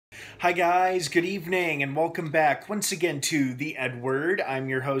Hi guys, good evening and welcome back once again to the EdWord. I'm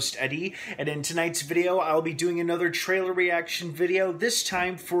your host Eddie, and in tonight's video I'll be doing another trailer reaction video, this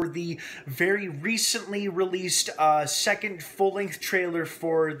time for the very recently released second full-length trailer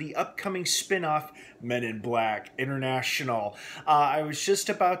for the upcoming spin-off Men in Black International. I was just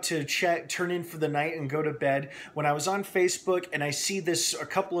about to turn in for the night and go to bed when I was on Facebook and I see a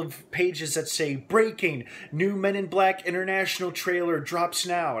couple of pages that say breaking, new Men in Black International trailer drops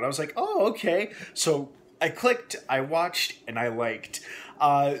now, and I was like, oh, okay. So I clicked, I watched, and I liked.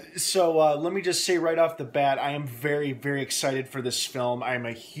 Let me just say right off the bat, I am very, very excited for this film. I am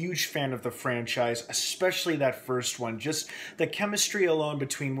a huge fan of the franchise, especially that first one. Just the chemistry alone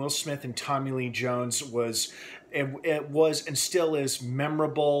between Will Smith and Tommy Lee Jones was... It was and still is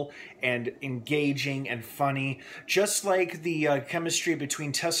memorable and engaging and funny, just like the chemistry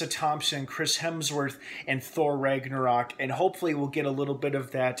between Tessa Thompson, Chris Hemsworth, and Thor Ragnarok, and hopefully we'll get a little bit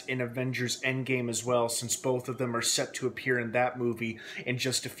of that in Avengers Endgame as well, since both of them are set to appear in that movie in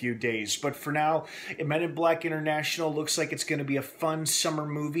just a few days. But for now, Men in Black International looks like it's going to be a fun summer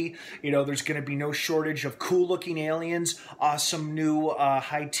movie. You know, there's going to be no shortage of cool-looking aliens, awesome new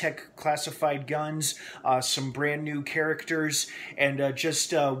high-tech classified guns, some brand new characters, and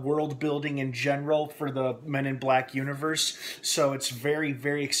just world building in general for the Men in Black universe. So it's very,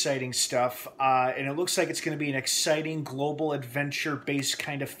 very exciting stuff, and it looks like it's going to be an exciting global adventure based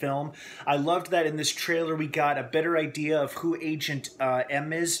kind of film. I loved that in this trailer we got a better idea of who Agent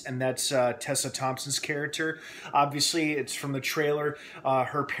M is, and that's Tessa Thompson's character. Obviously it's from the trailer.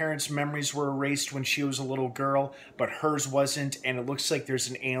 Her parents' memories were erased when she was a little girl, but hers wasn't, and it looks like there's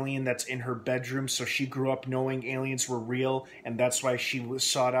an alien that's in her bedroom, so she grew up knowing aliens were real, and that's why she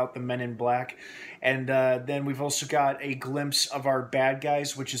sought out the Men in Black. And then we've also got a glimpse of our bad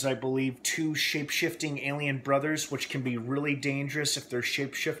guys, which is, I believe, two shape-shifting alien brothers, which can be really dangerous if they're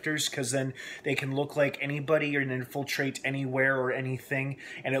shapeshifters, because then they can look like anybody and infiltrate anywhere or anything.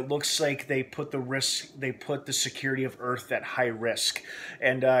 And it looks like they put the security of Earth at high risk.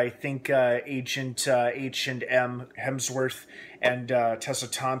 And I think Agent H&M Hemsworth and Tessa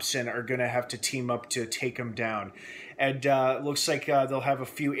Thompson are going to have to team up to take them down. And it looks like they'll have a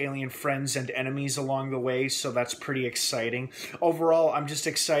few alien friends and enemies along the way, so that's pretty exciting. Overall, I'm just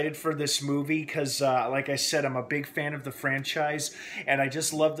excited for this movie because, like I said, I'm a big fan of the franchise, and I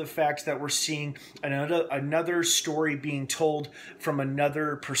just love the fact that we're seeing another story being told from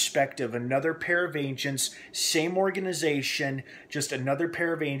another perspective, another pair of agents, same organization, just another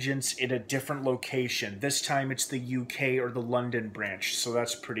pair of agents in a different location. This time it's the UK or the London branch, so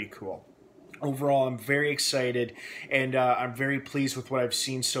that's pretty cool. Overall, I'm very excited, and I'm very pleased with what I've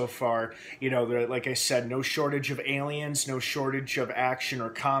seen so far. You know, like I said, no shortage of aliens, no shortage of action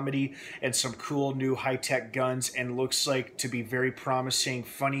or comedy, and some cool new high-tech guns, and looks like to be very promising,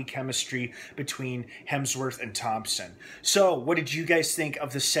 funny chemistry between Hemsworth and Thompson. So, what did you guys think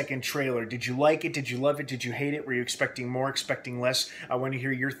of the second trailer? Did you like it? Did you love it? Did you hate it? Were you expecting more, expecting less? I want to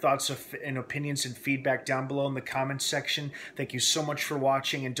hear your thoughts and opinions and feedback down below in the comments section. Thank you so much for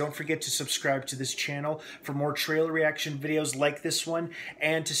watching, and don't forget to subscribe to this channel for more trailer reaction videos like this one,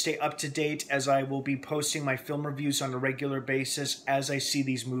 and to stay up to date, as I will be posting my film reviews on a regular basis as I see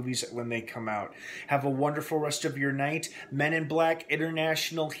these movies when they come out. Have a wonderful rest of your night. Men in Black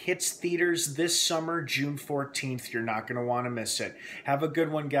International hits theaters this summer, June 14th. You're not going to want to miss it. Have a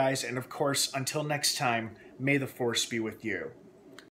good one, guys, and of course, until next time, may the Force be with you.